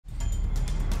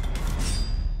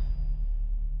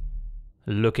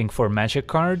Looking for magic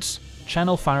cards?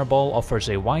 Channel Fireball offers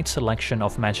a wide selection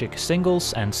of magic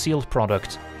singles and sealed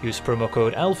product. Use promo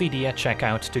code LVD at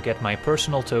checkout to get my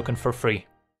personal token for free.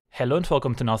 Hello and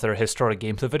welcome to another historic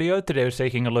gameplay video. Today we're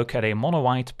taking a look at a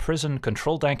Monowhite prison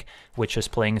control deck, which is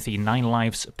playing the 9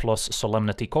 lives plus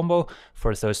Solemnity combo.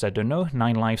 For those that don't know,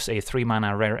 9 lives a 3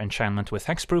 mana rare enchantment with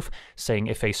hexproof, saying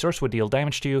if a source would deal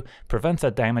damage to you, prevent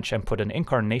that damage and put an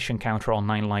incarnation counter on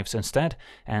 9 lives instead,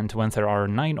 and when there are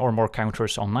 9 or more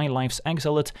counters on 9 lives,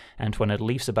 exile it, and when it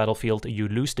leaves the battlefield, you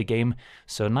lose the game.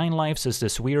 So 9 lives is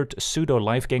this weird pseudo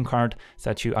life gain card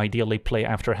that you ideally play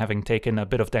after having taken a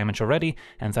bit of damage already,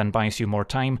 and then buys you more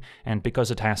time, and because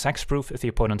it has hexproof, the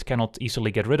opponent cannot easily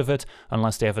get rid of it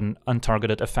unless they have an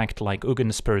untargeted effect like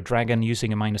Ugin Spirit Dragon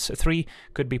using a -3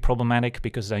 could be problematic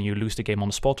because then you lose the game on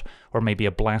the spot, or maybe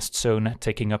a Blast Zone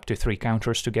taking up to 3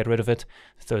 counters to get rid of it.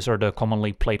 Those are the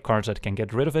commonly played cards that can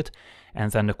get rid of it. And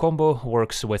then the combo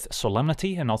works with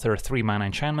Solemnity, another 3 mana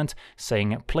enchantment,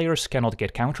 saying players cannot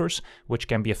get counters, which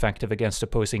can be effective against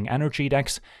opposing energy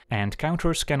decks, and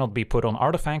counters cannot be put on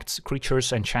artifacts,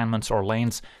 creatures, enchantments, or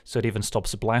lands, so it even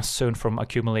stops Blast Zone from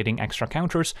accumulating extra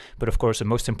counters. But of course the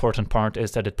most important part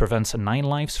is that it prevents 9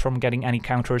 lives from getting any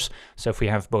counters, so if we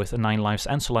have both 9 lives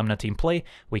and Solemnity in play,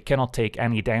 we cannot take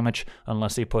any damage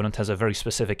unless the opponent has a very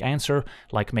specific answer,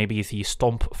 like maybe the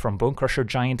Stomp from Bonecrusher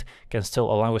Giant can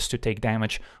still allow us to take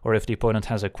damage, or if the opponent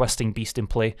has a Questing Beast in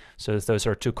play, so those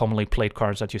are 2 commonly played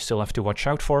cards that you still have to watch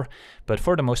out for. But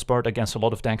for the most part, against a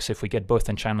lot of decks, if we get both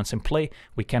enchantments in play,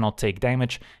 we cannot take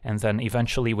damage, and then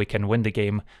eventually we can win the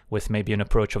game with maybe an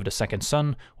approach of the Second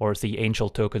Sun, or the Angel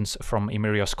tokens from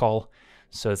Emeria's Call.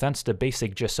 So that's the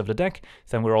basic gist of the deck.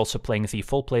 Then we're also playing the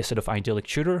full playset of Idyllic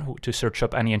Tutor to search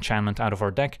up any enchantment out of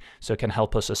our deck, so it can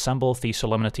help us assemble the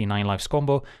Solemnity 9 lives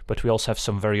combo, but we also have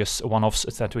some various one-offs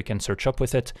that we can search up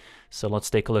with it. So let's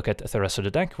take a look at the rest of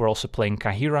the deck. We're also playing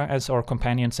Kahira as our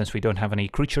companion since we don't have any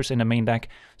creatures in the main deck,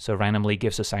 so randomly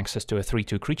gives us access to a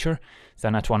 3/2 creature.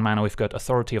 Then at 1 mana we've got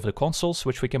Authority of the Consuls,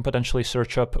 which we can potentially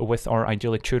search up with our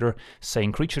Idyllic Tutor,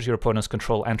 saying creatures your opponents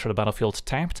control enter the battlefield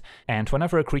tapped, and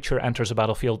whenever a creature enters a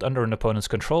battlefield under an opponent's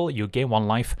control, you gain 1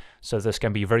 life, so this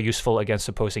can be very useful against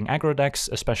opposing aggro decks,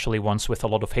 especially ones with a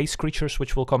lot of haste creatures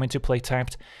which will come into play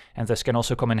tapped, and this can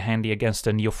also come in handy against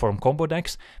the Neoform combo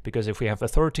decks, because if we have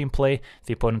Authority in play,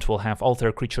 the opponent will have all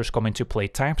their creatures come into play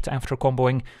tapped after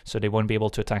comboing, so they won't be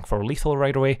able to attack for lethal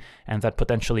right away, and that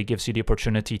potentially gives you the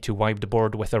opportunity to wipe the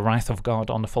board with the Wrath of God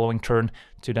on the following turn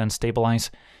to then stabilize.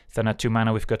 Then at 2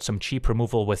 mana we've got some cheap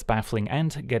removal with Baffling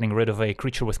End, getting rid of a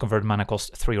creature with converted mana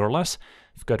cost 3 or less.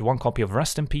 We've got 1 copy of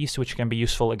Rest in Peace, which can be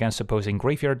useful against opposing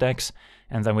graveyard decks,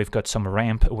 and then we've got some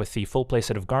ramp with the full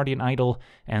playset of Guardian Idol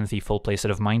and the full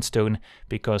playset of Mindstone,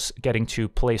 because getting to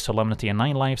play Solemnity and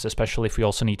 9 lives, especially if we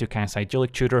also need to cast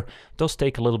Idyllic Tutor, does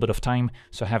take a little bit of time,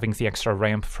 so having the extra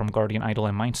ramp from Guardian Idol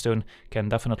and Mindstone can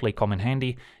definitely come in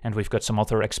handy. And we've got some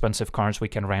other expensive cards we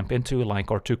can ramp into,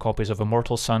 like our 2 copies of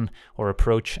Immortal Sun or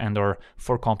Approach, and our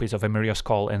 4 copies of Emeria's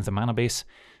Call in the mana base.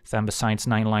 Then besides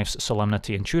 9 lives,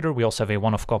 Solemnity, and Tutor, we also have a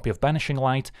 1-off copy of Banishing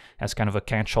Light as kind of a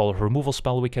catch-all removal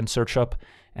spell we can search up.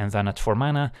 And then at 4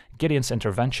 mana, Gideon's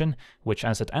Intervention, which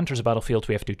as it enters the battlefield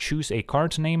we have to choose a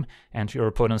card name, and your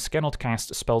opponents cannot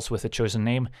cast spells with the chosen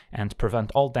name and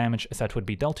prevent all damage that would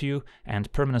be dealt to you,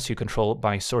 and permanents you control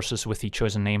by sources with the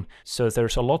chosen name. So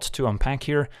there's a lot to unpack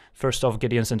here. First off,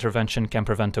 Gideon's Intervention can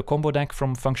prevent a combo deck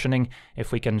from functioning.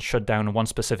 If we can shut down one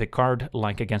specific card,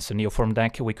 like against a Neoform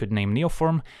deck, we could name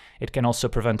Neoform. It can also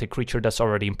prevent a creature that's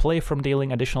already in play from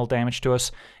dealing additional damage to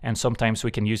us, and sometimes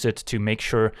we can use it to make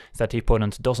sure that the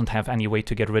opponent doesn't have any way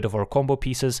to get rid of our combo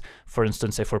pieces. For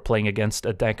instance, if we're playing against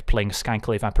a deck playing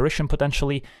Skyclave Apparition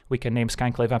potentially, we can name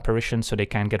Skyclave Apparition so they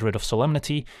can get rid of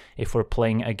Solemnity. If we're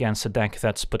playing against a deck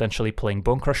that's potentially playing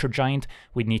Bonecrusher Giant,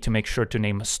 we need to make sure to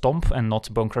name Stomp and not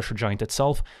Bonecrusher Giant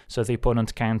itself, so the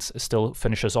opponent can't still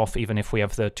finish us off even if we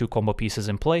have the 2 combo pieces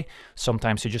in play.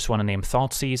 Sometimes you just want to name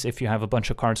Thoughtseize if you have a bunch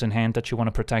of cards in hand that you want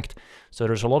to protect. So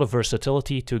there's a lot of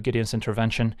versatility to Gideon's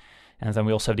Intervention. And then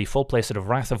we also have the full playset of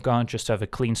Wrath of God, just to have a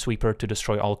clean sweeper to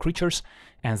destroy all creatures.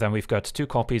 And then we've got 2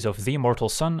 copies of the Immortal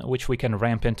Sun, which we can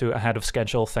ramp into ahead of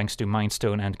schedule thanks to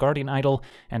Mindstone and Guardian Idol,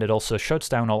 and it also shuts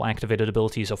down all activated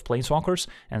abilities of Planeswalkers,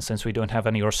 and since we don't have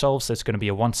any ourselves, it's going to be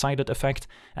a one-sided effect.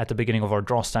 At the beginning of our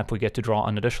draw step we get to draw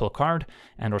an additional card,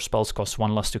 and our spells cost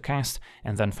 1 less to cast,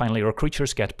 and then finally our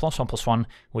creatures get +1/+1,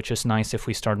 which is nice if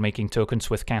we start making tokens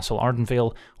with Castle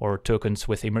Ardenvale or tokens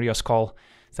with Emeria's Call.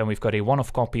 Then we've got a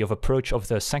one-off copy of Approach of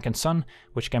the Second Sun,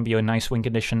 which can be a nice win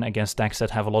condition against decks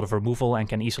that have a lot of removal and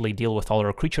can easily deal with all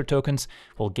our creature tokens.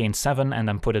 We'll gain 7 and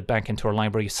then put it back into our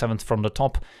library 7th from the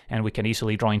top, and we can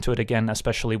easily draw into it again,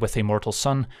 especially with Immortal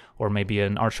Sun, or maybe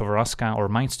an Arch of Araska or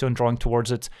Mindstone drawing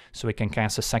towards it, so we can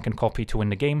cast a second copy to win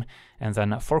the game. And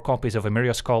then 4 copies of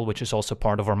Emiria's Call, which is also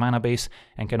part of our mana base,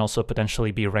 and can also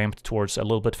potentially be ramped towards a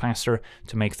little bit faster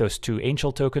to make those 2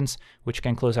 Angel tokens, which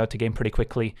can close out the game pretty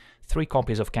quickly. 3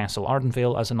 copies of Castle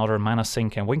Ardenvale as another mana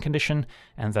sink and win condition,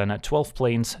 and then 12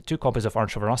 Plains, 2 copies of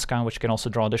Arch of Araska, which can also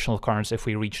draw additional cards if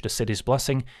we reach the City's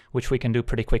Blessing, which we can do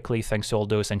pretty quickly thanks to all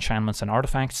those enchantments and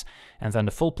artifacts, and then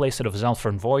the full playset of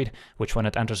Zalfern Void, which when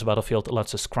it enters the battlefield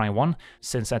lets us cry 1,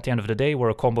 since at the end of the day we're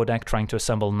a combo deck trying to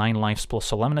assemble 9 lives plus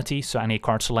Solemnity, so any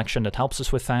card selection that helps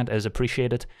us with that is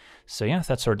appreciated. So yeah,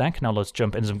 that's our deck. Now let's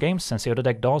jump in some games and see how the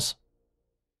deck does.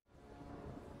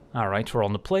 Alright, we're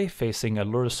on the play, facing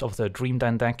Allures of the Dream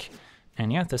Den deck.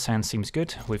 And yeah, this hand seems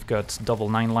good. We've got double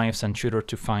 9 lives and Tutor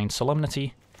to find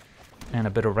Solemnity, and a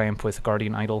bit of ramp with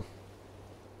Guardian Idol.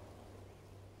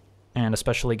 And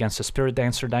especially against a Spirit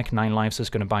Dancer deck, 9 lives is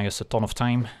going to buy us a ton of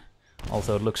time.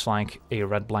 Although it looks like a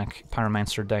red-black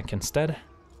Pyromancer deck instead.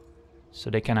 So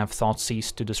they can have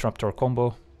Thoughtseize to disrupt our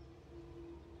combo.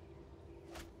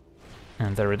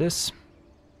 And there it is.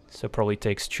 So probably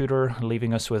takes Tutor,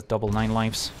 leaving us with double 9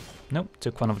 lives. Nope,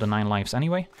 took one of the 9 lives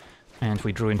anyway. And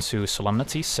we drew into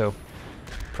Solemnity, so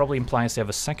probably implies they have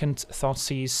a second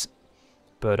Thoughtseize.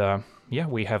 But yeah,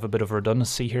 we have a bit of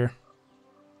redundancy here.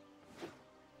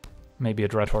 Maybe a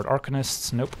Dreadhorde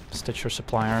Arcanist. Nope, Stitcher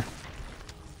Supplier.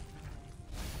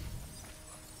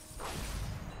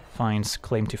 Finds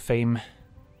Claim to Fame.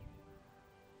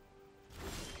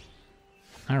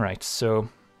 Alright, so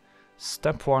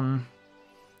step 1.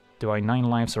 Do I 9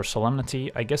 lives or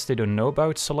Solemnity? I guess they don't know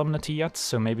about Solemnity yet,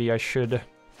 so maybe I should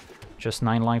just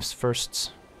 9 lives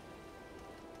first.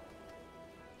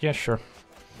 Yeah, sure.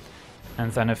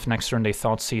 And then if next turn they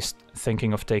Thoughtseize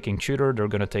thinking of taking Tutor, they're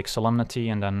gonna take Solemnity,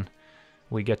 and then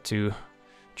we get to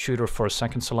Tutor for a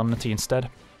second Solemnity instead.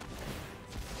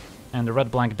 And the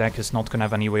red-black deck is not gonna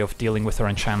have any way of dealing with their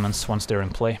enchantments once they're in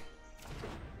play.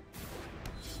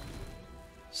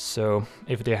 So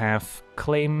if they have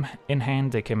Claim in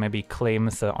hand, they can maybe claim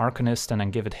the Arcanist and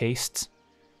then give it haste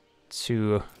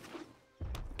to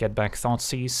get back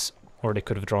Thoughtseize, or they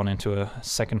could have drawn into a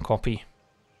second copy.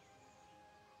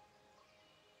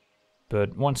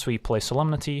 But once we play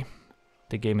Solemnity,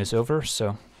 the game is over,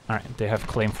 so alright, they have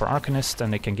Claim for Arcanist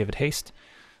and they can give it haste,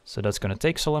 so that's gonna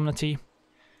take Solemnity.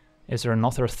 Is there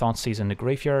another Thoughtseize in the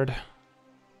graveyard?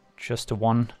 Just the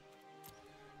one.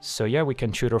 So yeah, we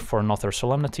can Tutor for another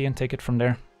Solemnity and take it from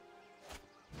there.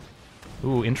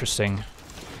 Ooh, interesting.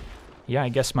 Yeah, I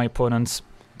guess my opponent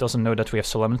doesn't know that we have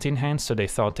Solemnity in hand, so they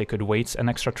thought they could wait an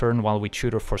extra turn while we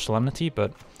Tutor for Solemnity,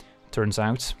 but turns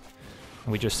out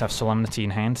we just have Solemnity in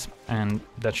hand, and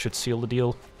that should seal the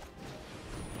deal.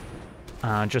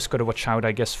 Just gotta watch out,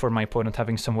 I guess, for my opponent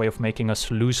having some way of making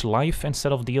us lose life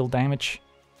instead of deal damage.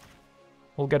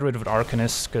 We'll get rid of the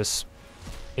Arcanist, because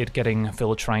it getting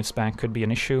Village Rites back could be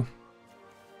an issue.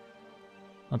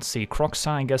 Let's see, Kroxa,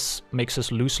 I guess, makes us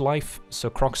lose life, so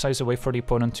Kroxa is a way for the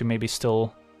opponent to maybe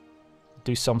still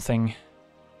do something.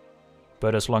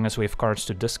 But as long as we have cards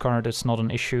to discard, it's not an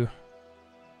issue.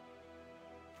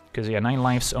 Because yeah, 9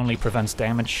 lives only prevents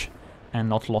damage and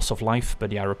not loss of life,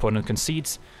 but yeah, our opponent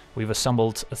concedes. We've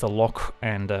assembled the lock,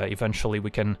 and eventually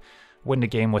we can win the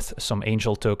game with some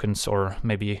Angel tokens, or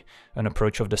maybe an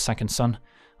Approach of the Second Sun.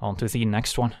 On to the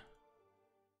next one.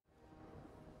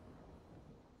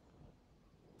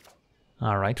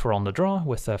 Alright, we're on the draw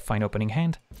with a fine opening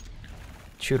hand.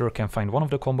 Tutor can find one of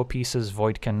the combo pieces,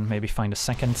 Void can maybe find a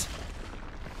second.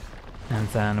 And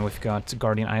then we've got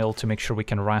Guardian Idol to make sure we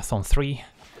can Wrath on 3,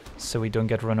 so we don't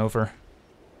get run over.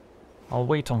 I'll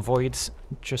wait on Void,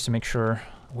 just to make sure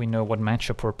we know what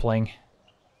matchup we're playing.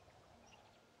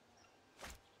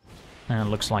 And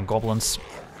it looks like Goblins.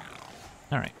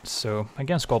 Alright, so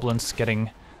against Goblins,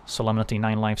 getting Solemnity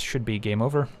 9 lives should be game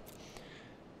over.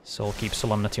 So I'll keep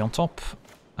Solemnity on top.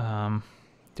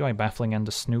 Do I Baffling End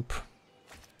the Snoop?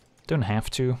 Don't have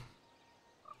to.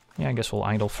 Yeah, I guess we'll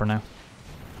Idle for now.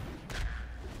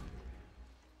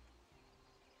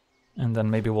 And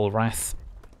then maybe we'll Wrath,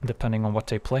 depending on what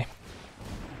they play.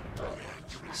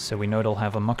 So we know they'll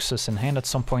have a Muxus in hand at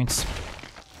some points.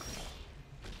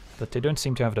 But they don't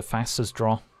seem to have the fastest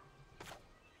draw.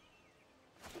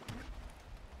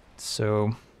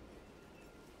 So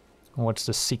what's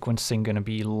the sequencing gonna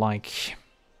be like?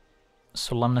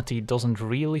 Solemnity doesn't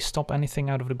really stop anything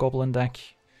out of the Goblin deck.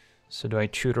 So do I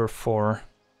Tutor for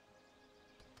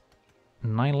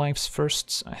 9 lives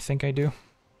first, I think I do.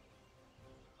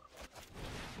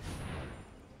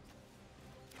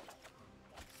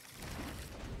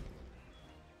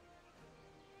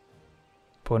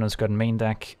 Opponent's got main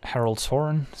deck Herald's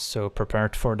Horn, so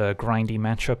prepared for the grindy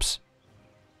matchups.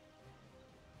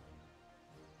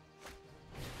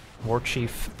 War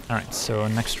Chief. Alright, so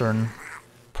next turn,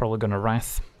 probably gonna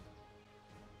Wrath.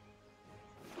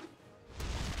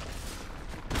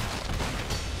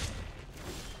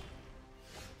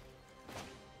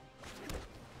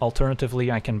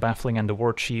 Alternatively, I can Baffling and the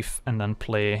War Chief and then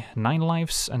play 9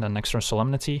 lives and then next turn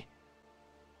Solemnity.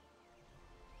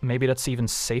 Maybe that's even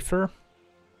safer,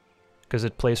 because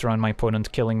it plays around my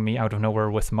opponent killing me out of nowhere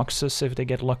with Muxus if they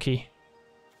get lucky.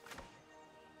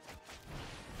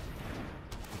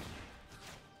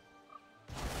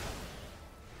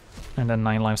 And then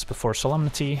 9 lives before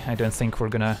Solemnity. I don't think we're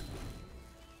gonna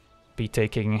be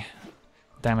taking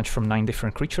damage from 9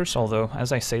 different creatures, although,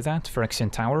 as I say that,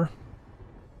 Phyrexian Tower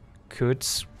could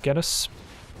get us.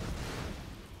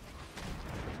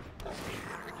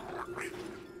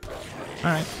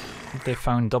 Alright, they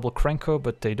found double Krenko,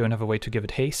 but they don't have a way to give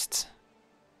it haste.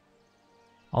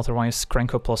 Otherwise,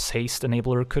 Krenko plus haste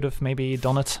enabler could have maybe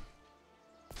done it.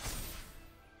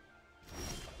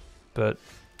 But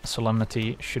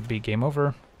Solemnity should be game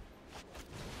over.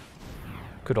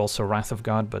 Could also Wrath of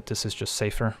God, but this is just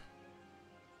safer.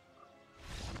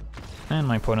 And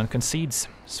my opponent concedes.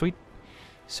 Sweet.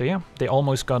 So yeah, they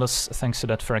almost got us thanks to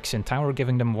that Phyrexian Tower,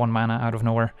 giving them 1 mana out of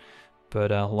nowhere.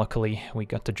 But luckily we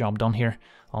got the job done here.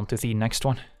 On to the next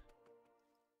one.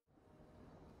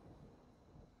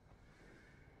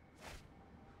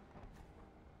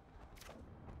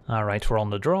 Alright, we're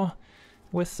on the draw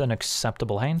with an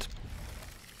acceptable hand.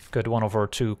 Got one of our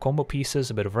 2 combo pieces,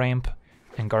 a bit of ramp,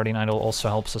 and Guardian Idol also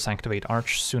helps us activate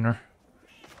Arch sooner.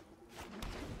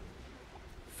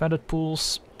 Fetid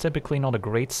pools, typically not a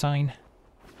great sign.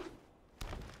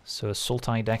 So a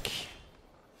Sultai deck.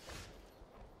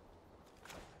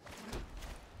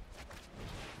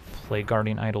 Play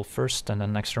Guardian Idol first, and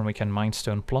then next turn we can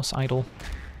Mindstone plus Idol.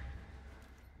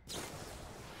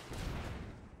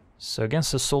 So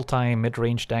against a Sultai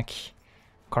mid-range deck,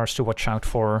 cards to watch out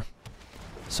for.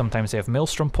 Sometimes they have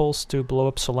Maelstrom Pulse to blow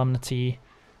up Solemnity.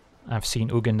 I've seen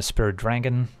Ugin the Spirit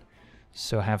Dragon,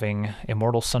 so having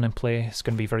Immortal Sun in play is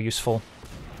going to be very useful.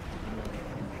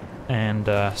 And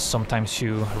sometimes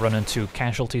you run into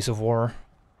Casualties of War.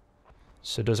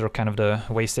 So those are kind of the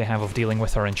ways they have of dealing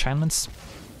with our enchantments.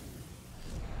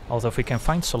 Although if we can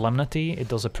find Solemnity, it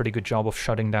does a pretty good job of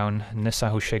shutting down Nissa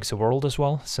who shakes the world as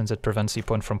well, since it prevents the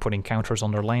opponent from putting counters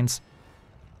on their lanes.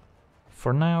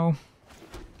 For now,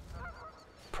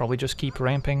 probably just keep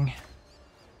ramping.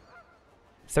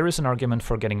 There is an argument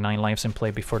for getting 9 lives in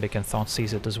play before they can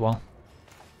Thoughtseize it as well.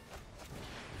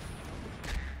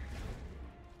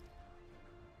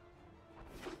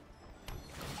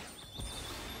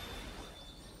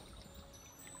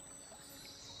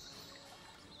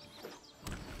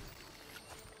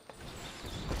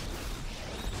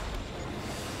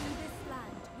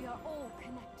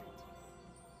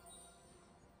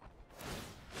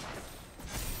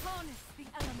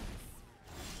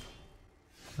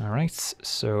 Alright,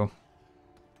 so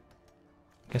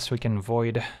guess we can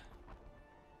Void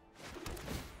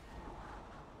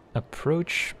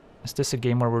Approach. Is this a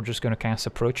game where we're just going to cast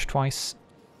Approach twice?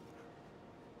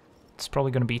 It's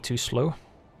probably going to be too slow.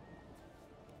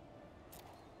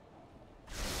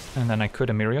 And then I could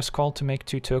Amirios Call to make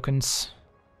 2 tokens.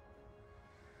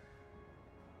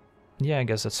 Yeah, I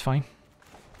guess that's fine.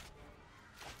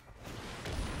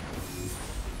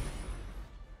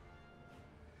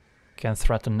 Can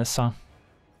threaten Nissa.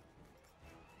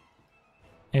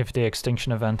 If the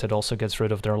Extinction event, it also gets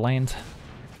rid of their land.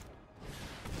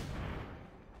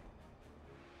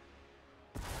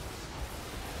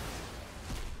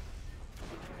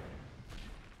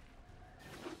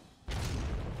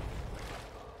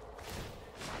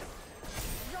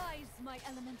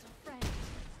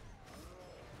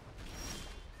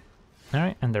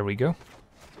 Alright, and there we go.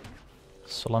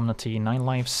 Solemnity, 9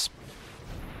 lives.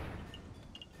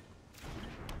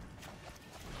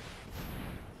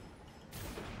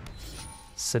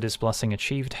 City's Blessing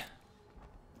achieved.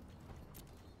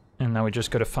 And now we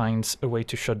just gotta find a way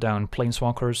to shut down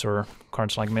Planeswalkers or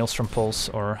cards like Maelstrom Pulse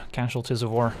or Casualties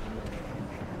of War.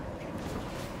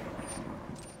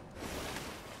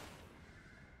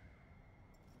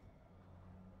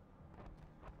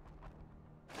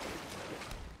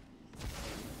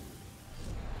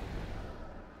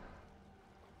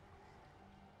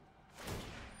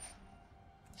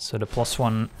 So the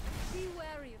 +1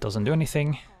 doesn't do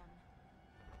anything,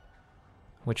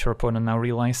 which our opponent now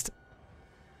realized.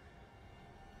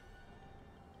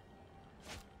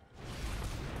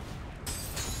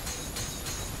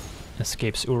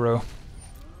 escapes Uro.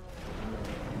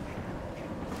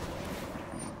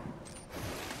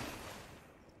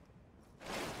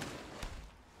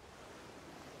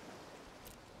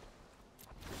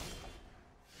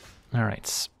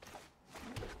 Alright.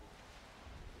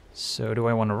 So do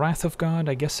I want a Wrath of God?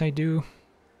 I guess I do.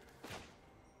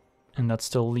 And that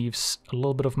still leaves a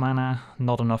little bit of mana,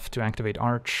 not enough to activate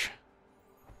Arch.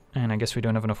 And I guess we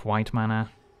don't have enough white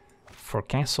mana for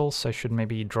castles, so I should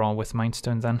maybe draw with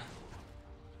Mindstone then.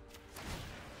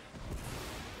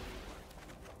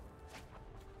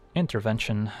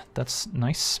 Intervention, that's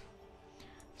nice.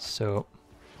 So,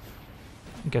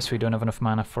 I guess we don't have enough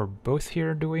mana for both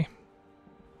here, do we?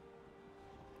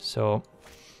 So,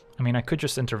 I mean, I could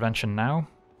just Intervention now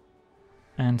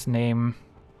and name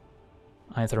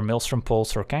either Maelstrom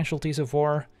Pulse or Casualties of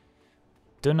War.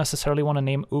 Don't necessarily want to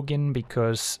name Ugin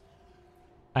because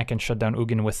I can shut down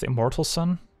Ugin with Immortal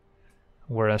Sun,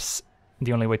 whereas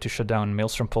the only way to shut down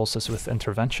Maelstrom Pulse is with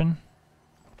Intervention.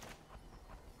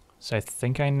 So I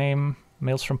think I name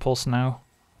Maelstrom Pulse now.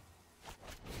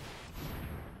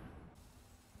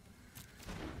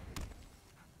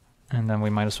 And then we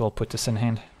might as well put this in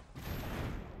hand.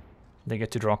 They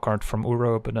get to draw a card from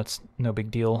Uro, but that's no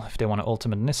big deal. If they want to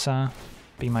ultimate Nissa,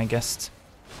 be my guest.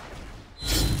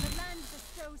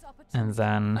 And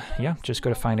then, yeah, just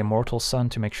gotta find Immortal Sun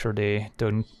to make sure they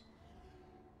don't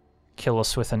kill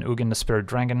us with an Ugin the Spirit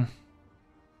Dragon.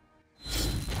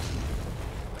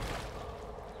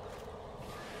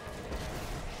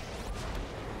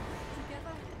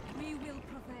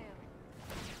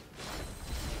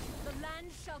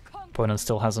 Opponent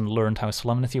still hasn't learned how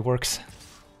Solemnity works.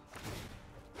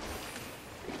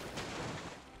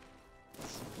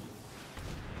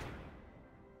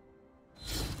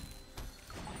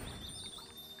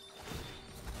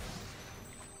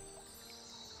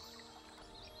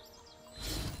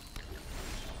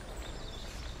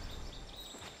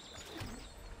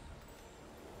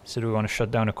 So do we want to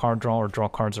shut down a card draw or draw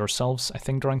cards ourselves? I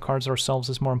think drawing cards ourselves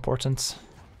is more important.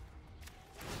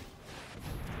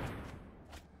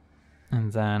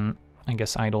 And then I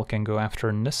guess Idol can go after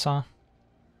Nissa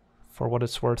for what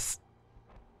it's worth.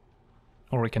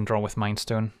 Or we can draw with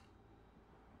Mindstone.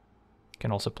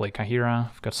 Can also play Kahira,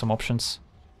 I've got some options.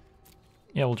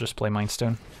 Yeah, we'll just play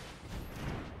Mindstone.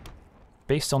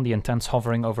 Based on the intense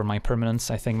hovering over my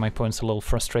permanents, I think my opponent's a little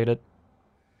frustrated.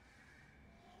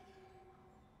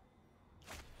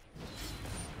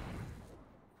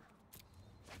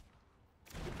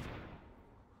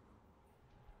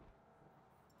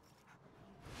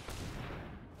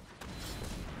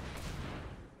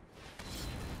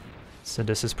 So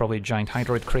this is probably Giant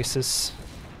Hydroid Crisis.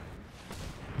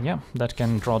 Yeah, that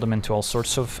can draw them into all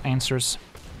sorts of answers.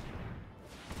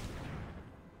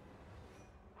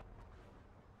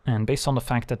 And based on the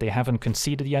fact that they haven't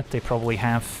conceded yet, they probably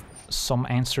have some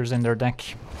answers in their deck.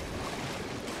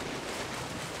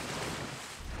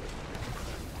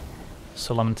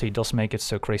 Solemnity does make it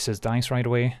so Crisis dies right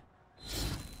away.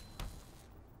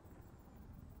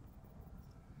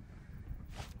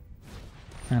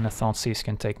 And the Thoughtseize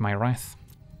can take my Wrath.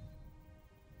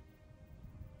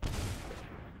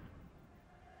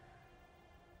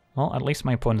 Well, at least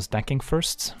my opponent's decking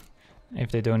first. If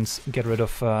they don't get rid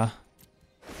of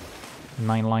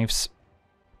 9 lives.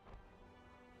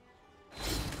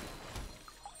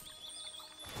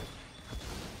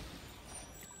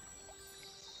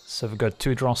 So we've got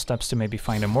 2 draw steps to maybe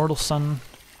find Immortal Sun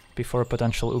before a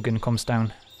potential Ugin comes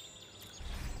down.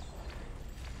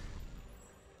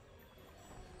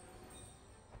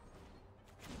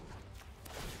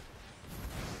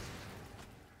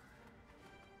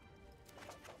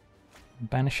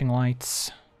 Banishing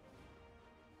Lights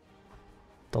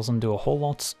doesn't do a whole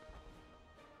lot.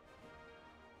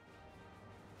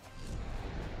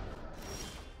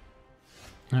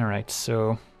 Alright,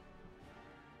 so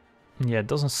yeah, it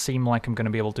doesn't seem like I'm gonna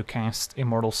be able to cast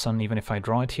Immortal Sun even if I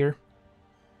draw it here.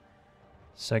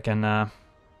 So I can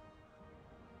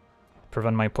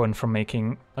prevent my opponent from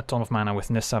making a ton of mana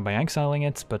with Nissa by exiling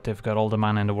it, but they've got all the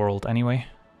mana in the world anyway.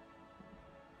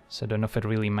 So I don't know if it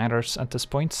really matters at this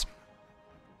point.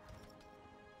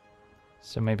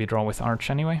 So maybe draw with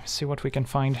Arch anyway, see what we can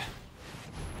find.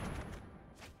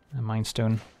 A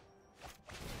Mindstone.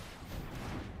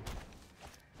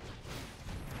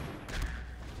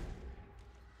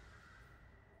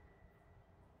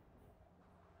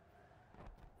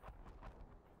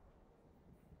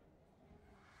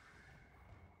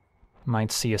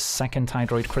 Might see a second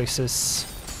Hydroid Crisis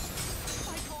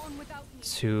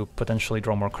to potentially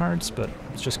draw more cards, but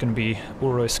it's just gonna be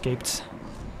Uro escaped.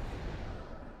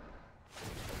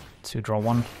 To draw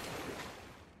 1.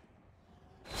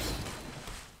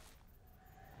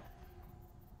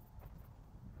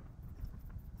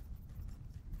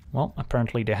 Well,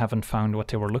 apparently they haven't found what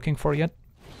they were looking for yet.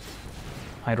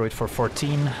 Hydroid for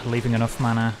 14, leaving enough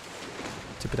mana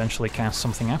to potentially cast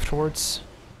something afterwards.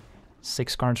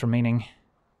 6 cards remaining.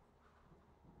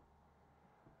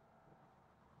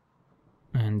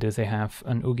 And do they have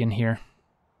an Ugin here?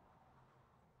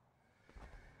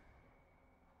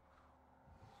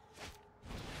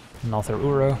 Another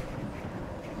Uro.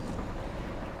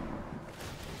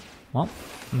 Well,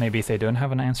 maybe they don't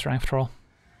have an answer after all.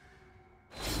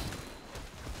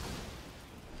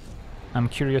 I'm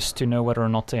curious to know whether or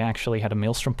not they actually had a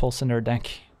Maelstrom Pulse in their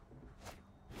deck.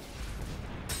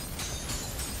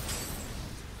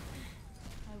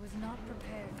 I was not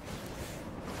prepared.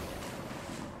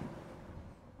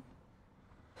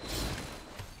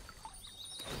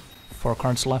 4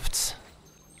 cards left.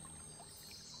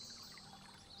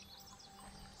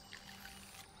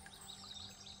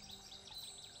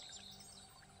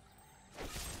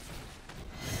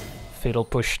 Fatal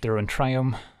Push through in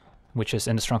Triumph, which is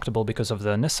indestructible because of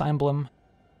the Nissa emblem.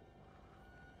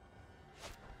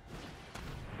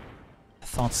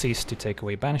 Thoughtseize to take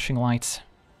away Banishing Light.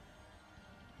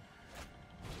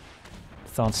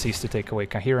 Thoughtseize to take away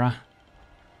Kahira.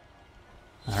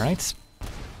 Alright.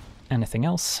 Anything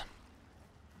else?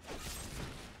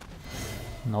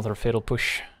 Another Fatal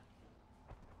Push.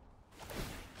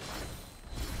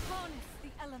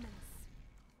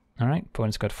 Alright,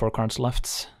 opponent's got 4 cards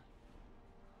left.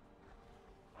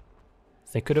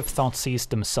 They could have Thoughtseized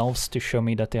themselves to show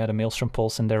me that they had a Maelstrom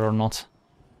Pulse in there or not.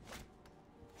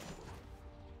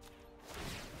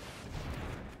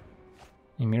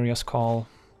 Emiria's Call.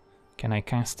 Can I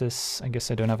cast this? I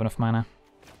guess I don't have enough mana.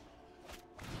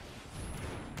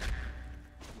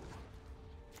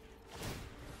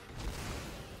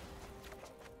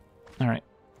 Alright.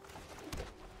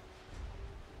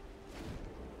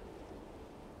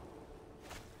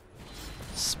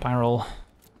 Spiral.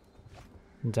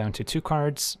 Down to 2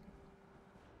 cards.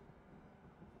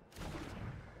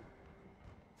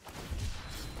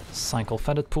 Cycle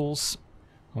Fetid Pools.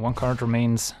 1 card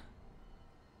remains.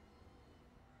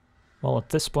 Well, at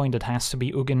this point it has to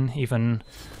be Ugin, even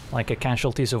like a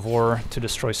Casualties of War to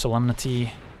destroy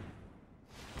Solemnity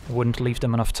wouldn't leave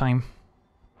them enough time.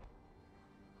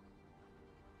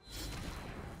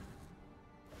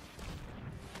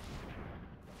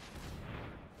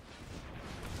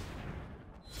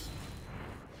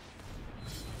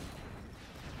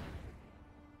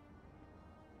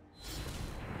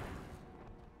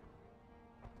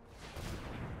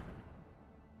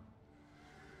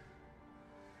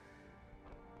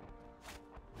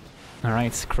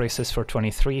 Alright, Crisis for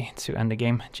 23 to end the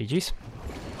game. GG's.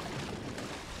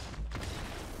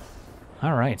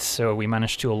 Alright, so we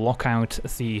managed to lock out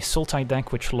the Sultai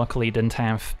deck, which luckily didn't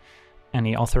have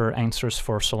any other answers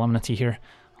for Solemnity here.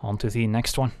 On to the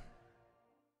next one.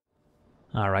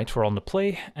 Alright, we're on the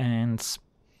play, and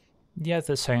yeah,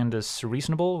 this hand is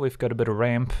reasonable. We've got a bit of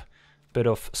ramp, bit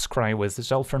of scry with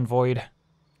Zilfern Void,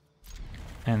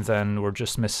 and then we're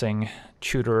just missing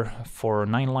Tutor for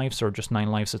 9 lives, or just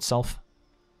 9 lives itself.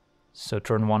 So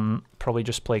turn 1, probably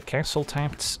just play Castle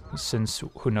tapped, since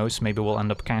who knows, maybe we'll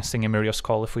end up casting Emiria's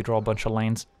Call if we draw a bunch of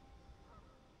lands.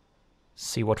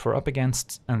 See what we're up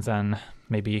against, and then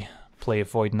maybe play a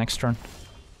Void next turn.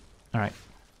 Alright,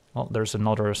 well, there's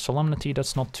another Solemnity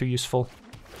that's not too useful.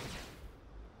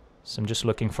 So I'm just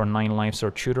looking for 9 lives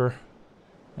or Tutor,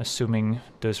 assuming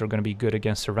those are going to be good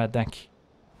against the red deck.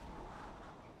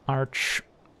 Arch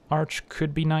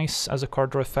could be nice as a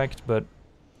card draw effect, but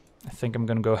I think I'm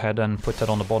gonna go ahead and put that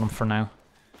on the bottom for now.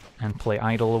 And play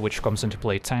Idol, which comes into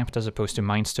play tapped, as opposed to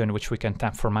Mindstone, which we can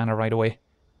tap for mana right away.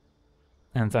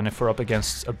 And then if we're up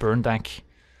against a burn deck,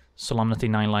 Solemnity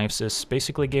 9 lives is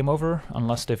basically game over,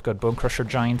 unless they've got Bonecrusher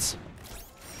Giants.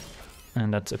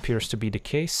 And that appears to be the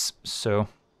case, so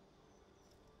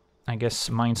I guess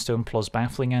Mindstone plus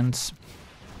Baffling End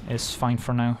is fine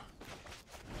for now.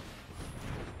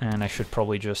 And I should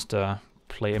probably just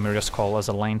play Emiria's Call as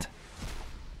a land.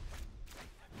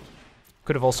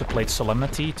 Could have also played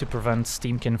Solemnity to prevent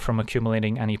Steamkin from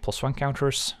accumulating any +1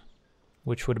 counters,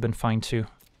 which would have been fine too.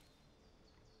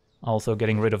 Although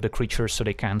getting rid of the creatures so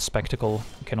they can Spectacle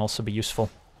can also be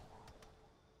useful.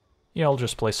 Yeah, I'll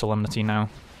just play Solemnity now,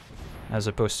 as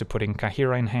opposed to putting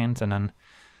Kahira in hand, and then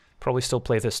probably still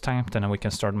play this tapped, and then we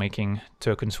can start making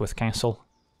tokens with Castle.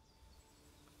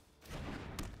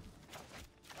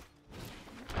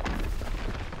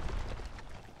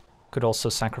 Could also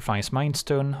sacrifice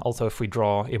Mindstone, although if we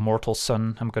draw Immortal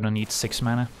Sun, I'm gonna need 6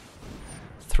 mana.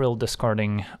 Thrill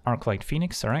discarding Arclight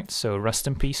Phoenix, alright, so Rest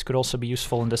in Peace could also be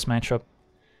useful in this matchup.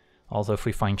 Although if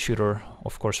we find Tutor,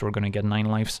 of course we're gonna get 9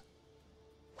 lives.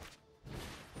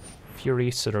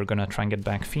 Fury, so they're gonna try and get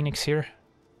back Phoenix here.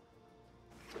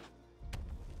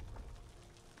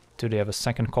 Do they have a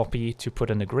second copy to put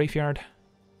in the graveyard?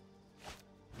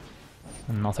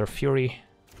 Another Fury.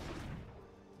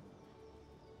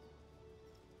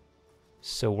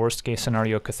 So worst case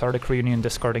scenario, Cathartic Reunion,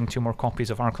 discarding 2 more copies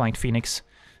of Arclight Phoenix.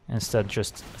 Instead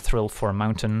just Thrill for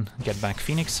Mountain, get back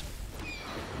Phoenix.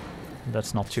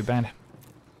 That's not too bad.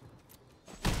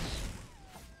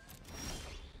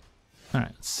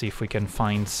 Alright, let's see if we can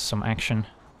find some action.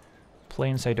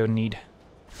 Planes I don't need.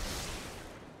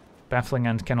 Baffling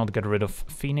End cannot get rid of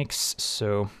Phoenix,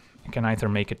 so I can either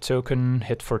make a token,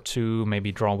 hit for 2,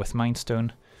 maybe draw with Mind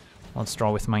Stone. Let's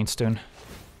draw with Mind Stone.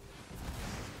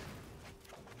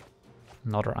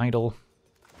 Another idol.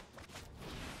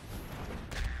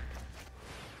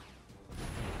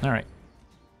 Alright.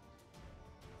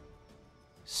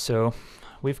 So,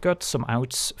 we've got some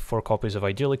outs, 4 copies of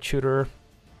Idyllic Tutor,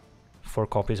 4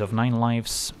 copies of 9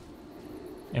 Lives.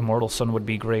 Immortal Sun would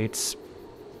be great.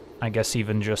 I guess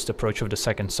even just Approach of the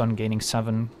Second Sun gaining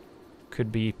 7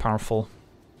 could be powerful.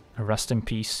 A Rest in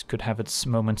Peace could have its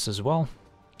moments as well.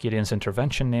 Gideon's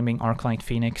Intervention naming Arclight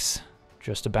Phoenix,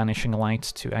 just a Banishing Light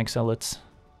to exile it,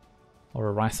 or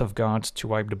a Wrath of God to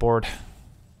wipe the board.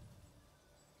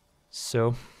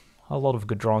 So, a lot of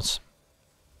good draws.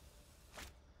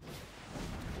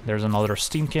 There's another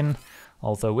Steamkin,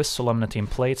 although with Solemnity in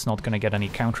play it's not going to get any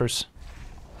counters.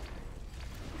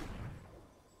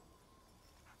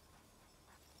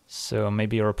 So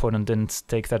maybe your opponent didn't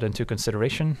take that into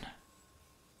consideration.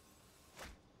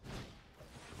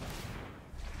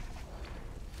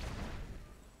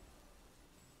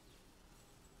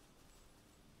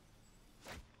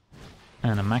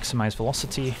 And a Maximize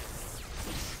Velocity.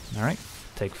 Alright,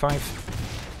 take 5.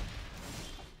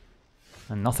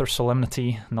 Another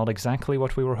Solemnity, not exactly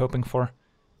what we were hoping for.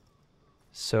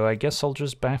 So I guess I'll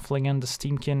just Baffling End the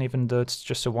Steamkin, even though it's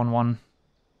just a 1-1.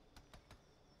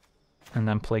 And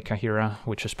then play Kahira,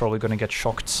 which is probably going to get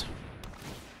shocked.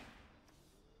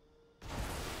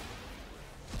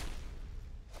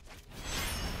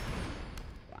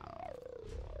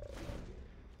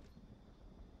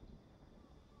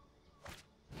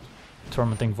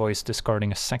 Tormenting Voice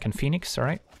discarding a second Phoenix,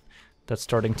 alright. That's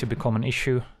starting to become an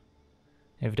issue,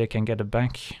 if they can get it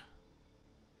back.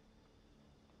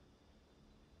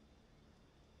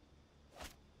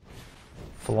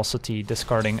 Velocity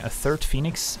discarding a third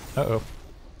Phoenix. Uh-oh.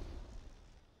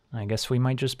 I guess we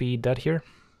might just be dead here,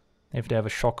 if they have a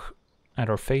shock at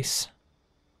our face.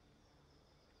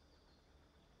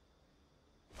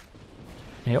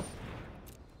 Yep.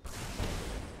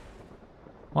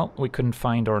 Well, we couldn't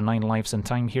find our 9 lives in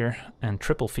time here, and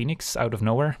triple Phoenix out of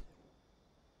nowhere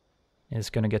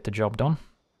is gonna get the job done.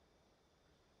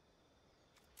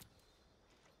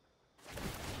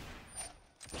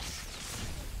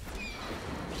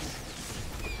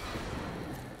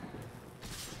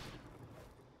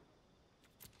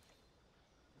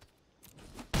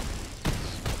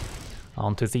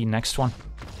 On to the next one.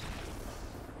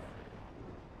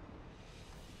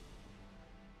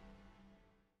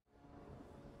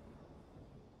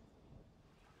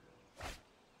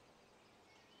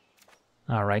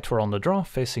 Alright, we're on the draw,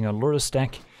 facing a Lurrus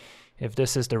deck. If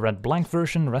this is the red-black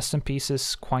version, Rest in Peace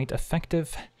is quite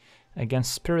effective.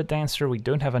 Against Spirit Dancer, we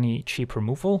don't have any cheap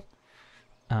removal.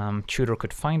 Tutor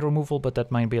could find removal, but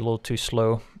that might be a little too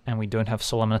slow, and we don't have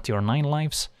Solemnity or 9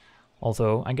 lives.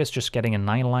 Although, I guess just getting a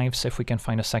 9 lives, if we can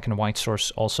find a second white source,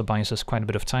 also buys us quite a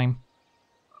bit of time.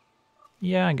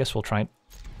 Yeah, I guess we'll try it.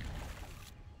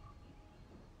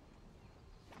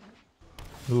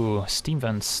 Ooh, Steam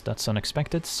Vents, that's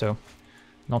unexpected, so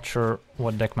not sure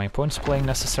what deck my opponent's playing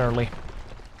necessarily.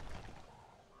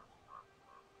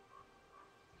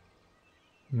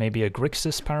 Maybe a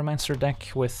Grixis Pyromancer deck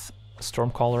with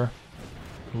Stormcaller.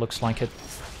 Looks like it.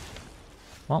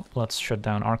 Well, let's shut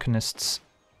down Arcanists.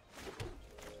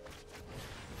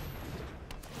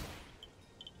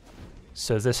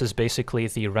 So this is basically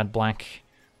the red-black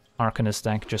Arcanist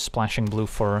deck, just splashing blue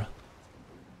for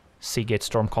Seagate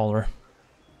Stormcaller.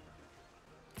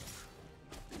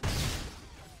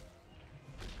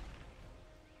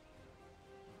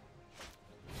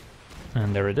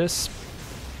 And there it is.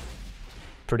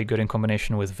 Pretty good in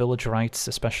combination with Village Rites,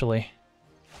 especially.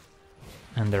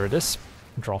 And there it is.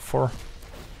 Draw 4.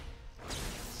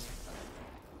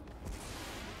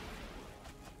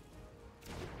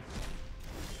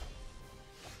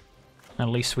 At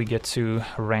least we get to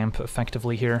ramp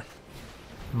effectively here.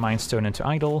 Mind Stone into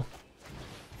Idol.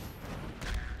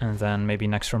 And then maybe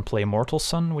next turn play Immortal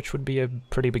Sun, which would be a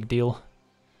pretty big deal.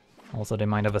 Although they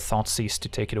might have a Thoughtseize to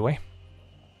take it away.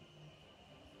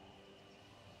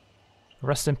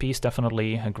 Rest in Peace,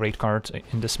 definitely a great card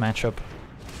in this matchup.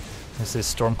 Is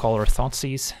this Stormcaller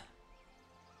Thoughtseize?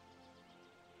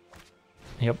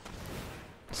 Yep.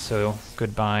 So,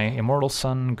 goodbye Immortal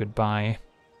Sun, goodbye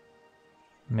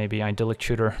maybe Idyllic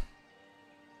Tutor.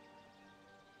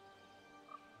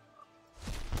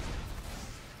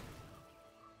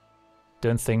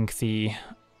 Don't think the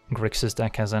Grixis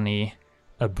deck has any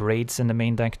Abrades in the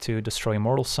main deck to destroy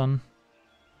Immortal Sun.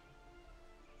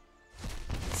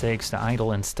 Takes the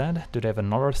Idol instead. Do they have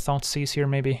another Thoughtseize here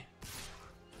maybe?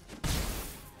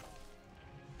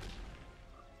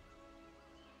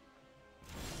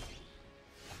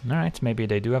 Alright, maybe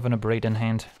they do have an Abrade in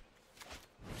hand.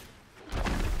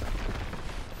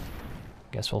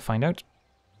 Guess we'll find out.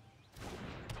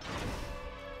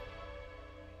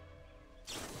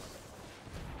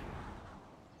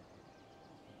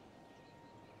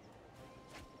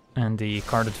 And the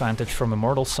card advantage from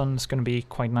Immortal Sun is going to be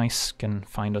quite nice. Can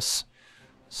find us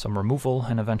some removal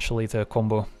and eventually the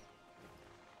combo.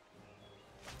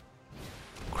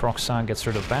 Kroxa gets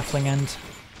rid of Baffling End.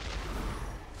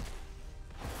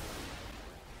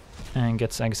 And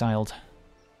gets exiled.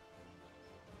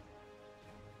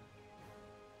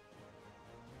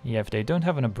 Yeah, if they don't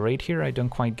have an Abrade here, I don't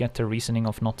quite get the reasoning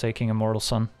of not taking Immortal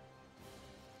Sun.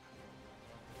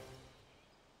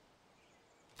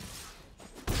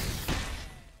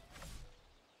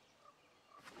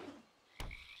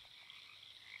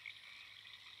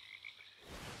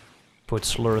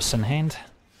 Puts Lurrus in hand.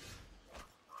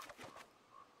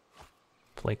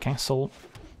 Play Castle,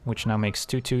 which now makes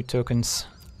 2/2 tokens.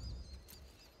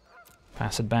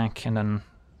 Pass it back, and then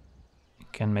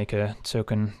can make a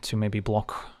token to maybe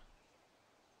block.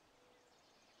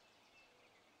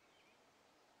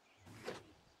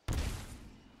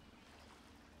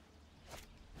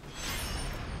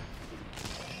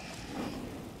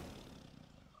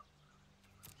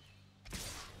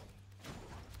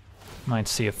 Might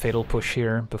see a Fatal Push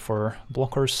here before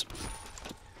blockers,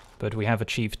 but we have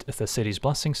achieved the City's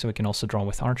Blessing, so we can also draw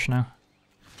with Arch now.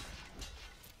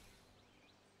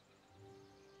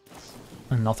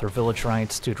 Another Village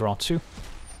Rites to draw 2.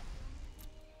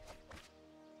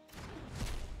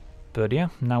 But yeah,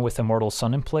 now with Immortal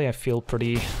Sun in play, I feel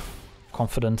pretty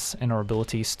confident in our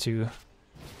abilities to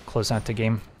close out the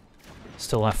game.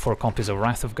 Still have 4 copies of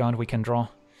Wrath of God we can draw.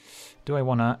 Do I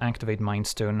want to activate Mind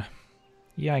Stone?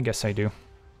 Yeah, I guess I do.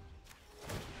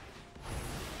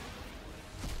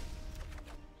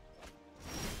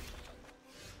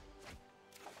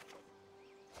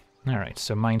 Alright,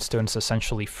 so Mind Stone's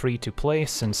essentially free to play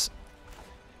since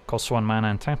it costs 1 mana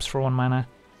and taps for 1 mana.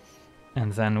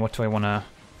 And then what do I want to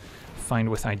find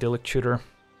with Idyllic Tutor?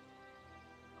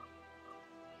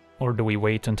 Or do we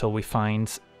wait until we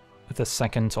find the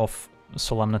second of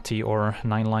Solemnity or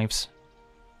 9 Lives?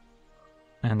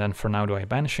 And then for now, do I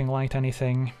Banishing Light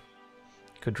anything?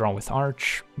 Could draw with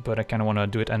Arch, but I kind of want to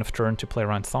do it end of turn to play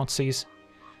around Thoughtseize.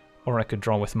 Or I could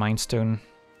draw with Mind Stone.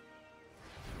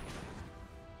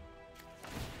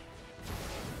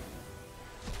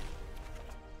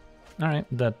 Alright,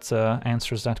 that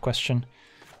answers that question.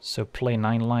 So play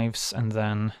 9 Lives, and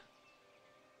then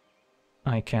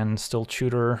I can still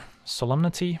tutor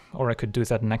Solemnity, or I could do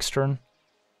that next turn.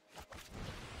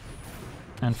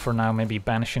 And for now, maybe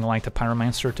Banishing Light a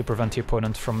Pyromancer to prevent the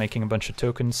opponent from making a bunch of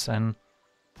tokens and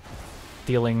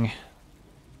dealing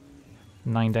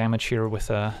 9 damage here with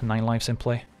 9 Lives in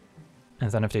play. And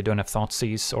then if they don't have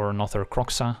Thoughtseize or another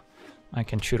Kroxa, I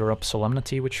can tutor up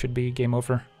Solemnity, which should be game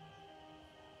over.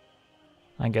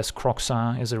 I guess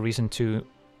Kroxa is a reason to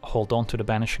hold on to the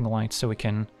Banishing Light so we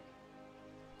can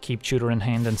keep Tutor in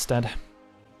hand instead.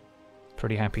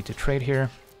 Pretty happy to trade here.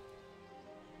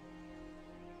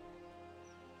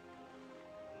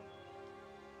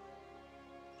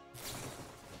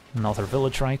 Another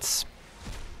Village Rites.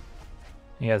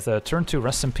 Yeah, the turn 2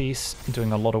 Rest in Peace,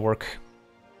 doing a lot of work.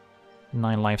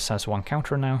 9 Lives has 1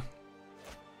 counter now.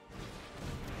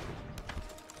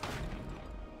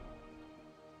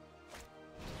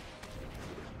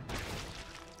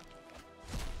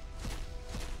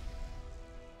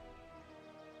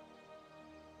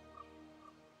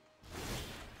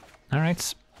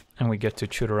 Alright, and we get to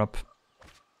tutor up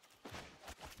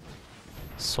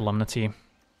Solemnity.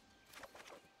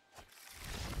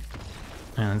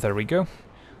 And there we go.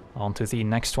 On to the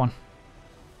next one.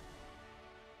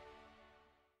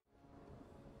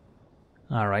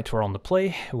 Alright, we're on the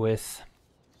play with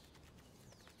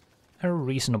a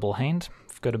reasonable hand.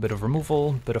 We've got a bit of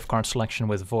removal, bit of card selection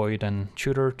with Void and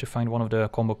Tutor to find one of the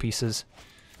combo pieces.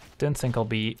 Don't think I'll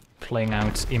be playing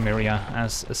out Emeria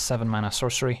as a 7 mana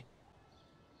sorcery.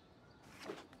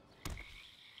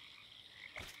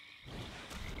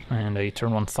 And a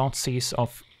turn 1 Thoughtseize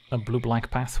of a blue-black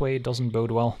pathway doesn't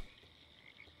bode well.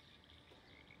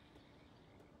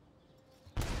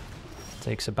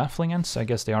 Takes a Baffling Ends, I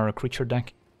guess they are a creature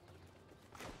deck.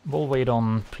 We'll wait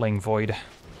on playing Void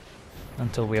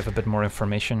until we have a bit more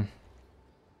information.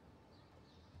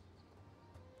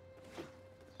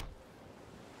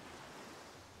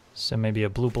 So maybe a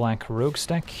blue-black Rogues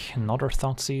deck, another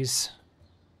Thoughtseize.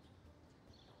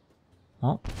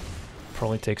 Well,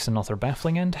 probably takes another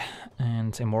Baffling End,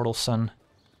 and Immortal Sun.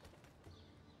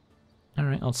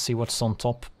 Alright, let's see what's on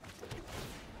top.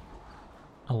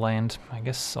 A land. I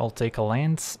guess I'll take a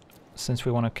land, since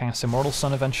we want to cast Immortal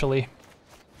Sun eventually.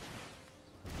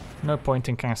 No point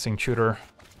in casting Tutor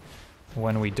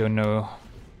when we don't know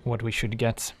what we should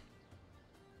get.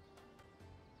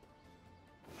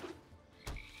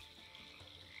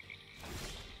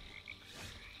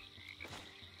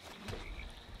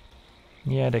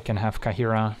 Yeah, they can have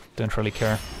Kahira, don't really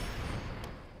care.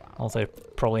 Although they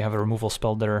probably have a removal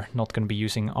spell they're not going to be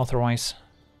using otherwise.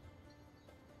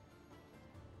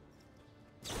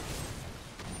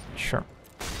 Sure.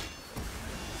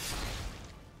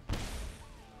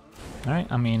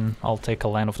 Alright, I mean, I'll take a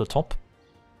land off the top.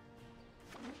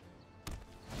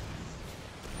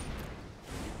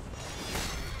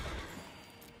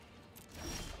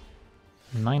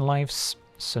 Nine lives,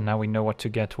 so now we know what to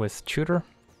get with Tutor.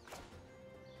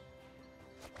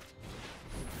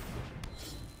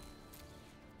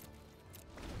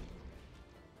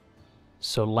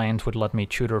 So land would let me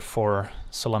tutor for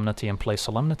Solemnity and play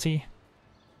Solemnity.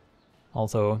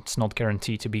 Although it's not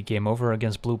guaranteed to be game over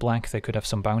against blue-black, they could have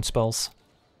some bounce spells.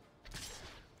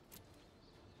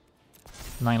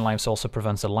 9 lives also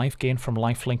prevents the life gain from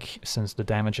lifelink, since the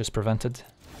damage is prevented.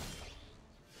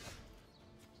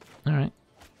 Alright.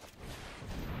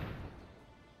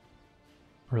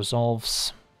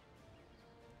 Resolves.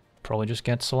 Probably just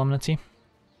get Solemnity.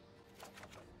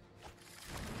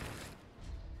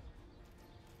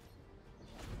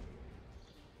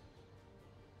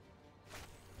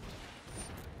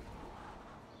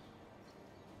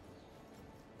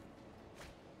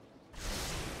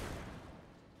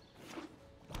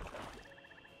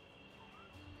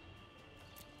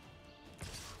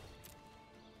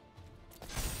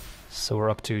 So we're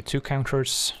up to 2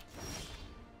 counters.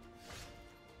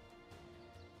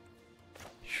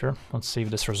 Sure, let's see if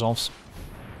this resolves.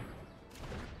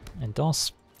 It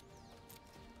does.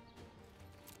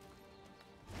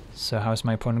 So how is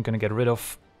my opponent going to get rid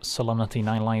of Solemnity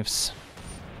 9 lives?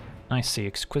 I see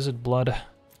Exquisite Blood.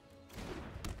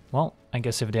 Well, I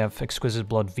guess if they have Exquisite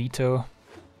Blood Veto,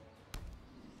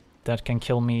 that can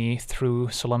kill me through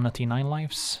Solemnity 9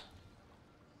 lives.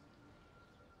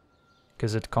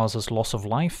 Because it causes loss of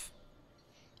life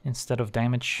instead of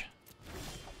damage.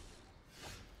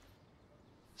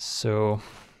 So,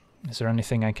 is there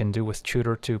anything I can do with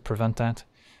Tutor to prevent that?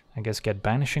 I guess get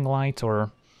Banishing Light or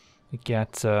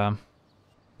get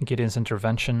Gideon's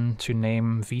Intervention to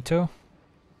name Veto.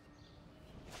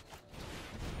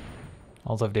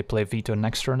 Although if they play Veto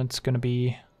next turn, it's going to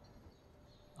be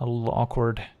a little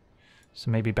awkward.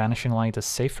 So maybe Banishing Light is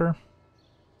safer.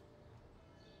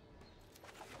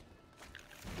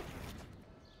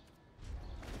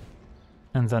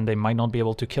 And then they might not be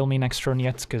able to kill me next turn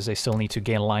yet, because they still need to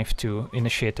gain life to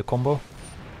initiate the combo.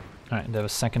 Alright, they have a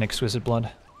second Exquisite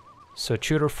Blood. So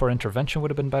Tutor for Intervention would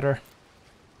have been better.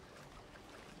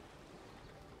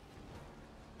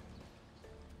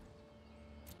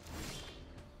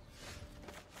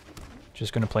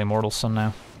 Just gonna play Mortal Sun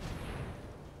now.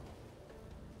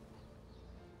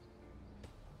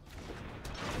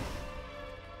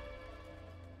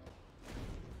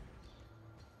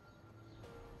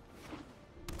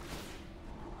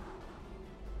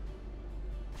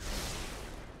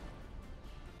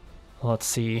 Let's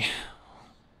see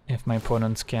if my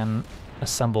opponents can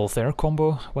assemble their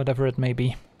combo, whatever it may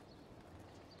be.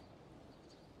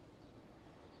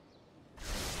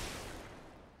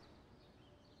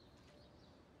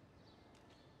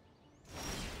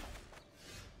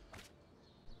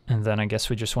 And then I guess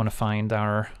we just want to find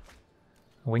our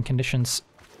win conditions.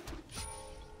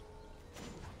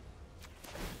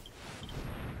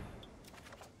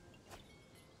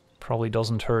 Probably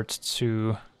doesn't hurt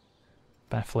to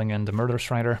Baffling and the Murderous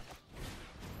Rider.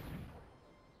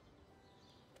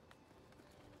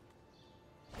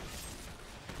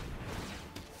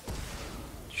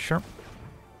 Sure.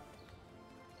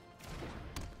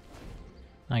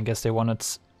 I guess they wanted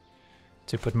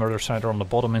to put Murderous Rider on the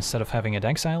bottom instead of having it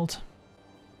exiled.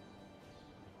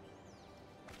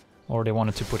 Or they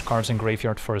wanted to put cards in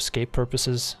graveyard for escape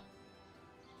purposes.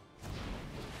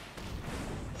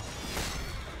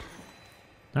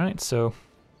 Alright, so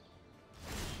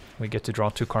We get to draw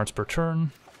 2 cards per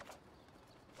turn.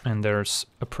 And there's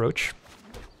Approach.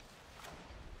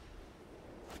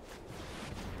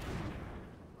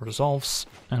 Resolves,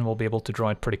 and we'll be able to draw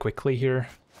it pretty quickly here.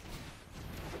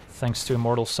 Thanks to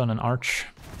Immortal Sun and Arch.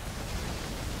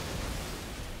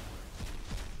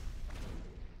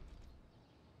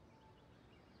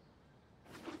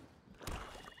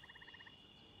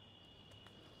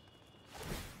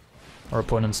 Our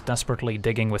opponent's desperately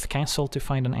digging with Castle to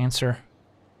find an answer.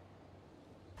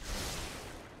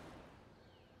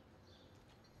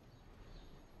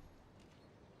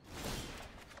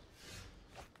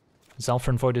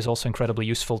 Zalfern Void is also incredibly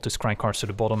useful to scry cards to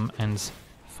the bottom and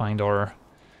find our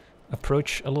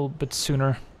Approach a little bit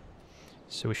sooner.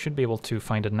 So we should be able to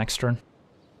find it next turn.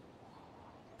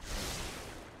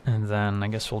 And then I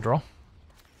guess we'll draw.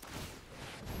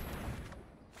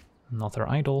 Another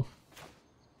Idol.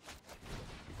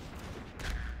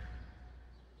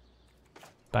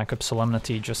 Backup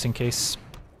Solemnity just in case.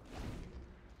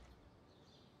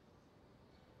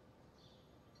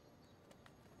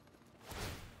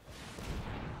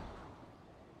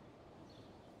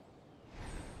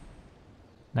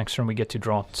 Next turn we get to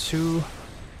draw 2.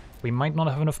 We might not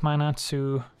have enough mana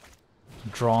to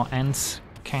draw and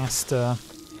cast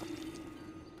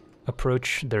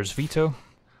Approach. There's Veto,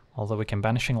 although we can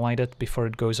Banishing Light it before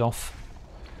it goes off.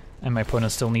 And my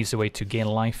opponent still needs a way to gain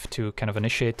life to kind of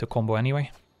initiate the combo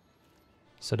anyway.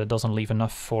 So that doesn't leave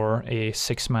enough for a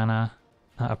 6 mana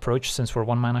Approach since we're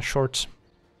 1 mana short.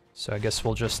 So I guess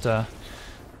we'll just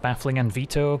Baffling and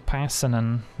Veto, pass, and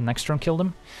then next turn kill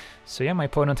them. So yeah, my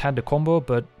opponent had the combo,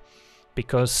 but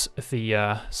because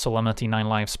the Solemnity 9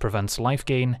 Lives prevents life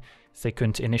gain, they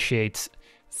couldn't initiate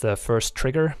the first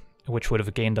trigger, which would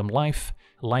have gained them life.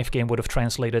 Life gain would have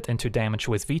translated into damage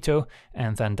with Veto,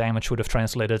 and then damage would have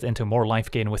translated into more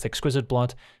life gain with Exquisite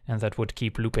Blood, and that would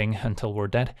keep looping until we're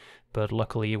dead. But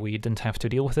luckily we didn't have to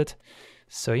deal with it.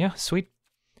 So yeah, sweet.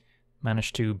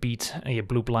 Managed to beat a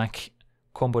blue-black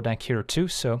combo deck here too,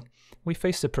 so we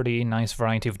faced a pretty nice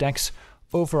variety of decks.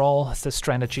 Overall, the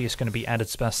strategy is going to be at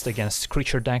its best against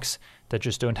creature decks that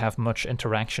just don't have much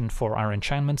interaction for our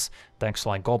enchantments. Decks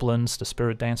like Goblins, the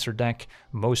Spirit Dancer deck,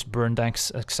 most burn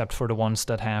decks, except for the ones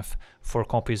that have 4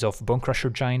 copies of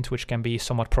Bonecrusher Giant, which can be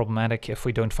somewhat problematic if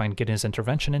we don't find Gideon's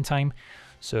Intervention in time.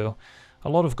 So a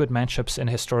lot of good matchups in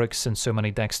Historic since so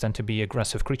many decks tend to be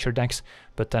aggressive creature decks,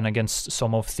 but then against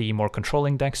some of the more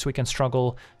controlling decks we can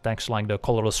struggle. Decks like the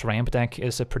Colorless Ramp deck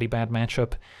is a pretty bad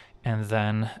matchup. And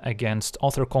then against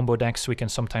other combo decks we can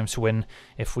sometimes win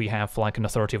if we have like an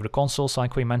Authority of the Consuls,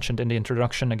 like we mentioned in the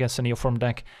introduction, against a Neoform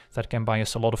deck. That can buy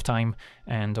us a lot of time,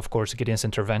 and of course Gideon's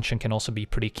Intervention can also be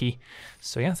pretty key.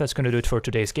 So yeah, that's going to do it for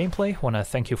today's gameplay. Wanna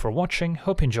thank you for watching,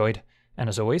 hope you enjoyed, and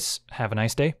as always, have a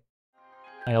nice day.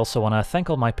 I also want to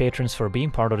thank all my patrons for being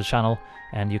part of the channel,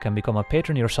 and you can become a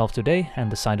patron yourself today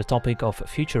and decide the topic of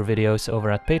future videos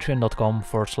over at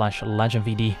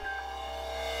patreon.com/LegenVD.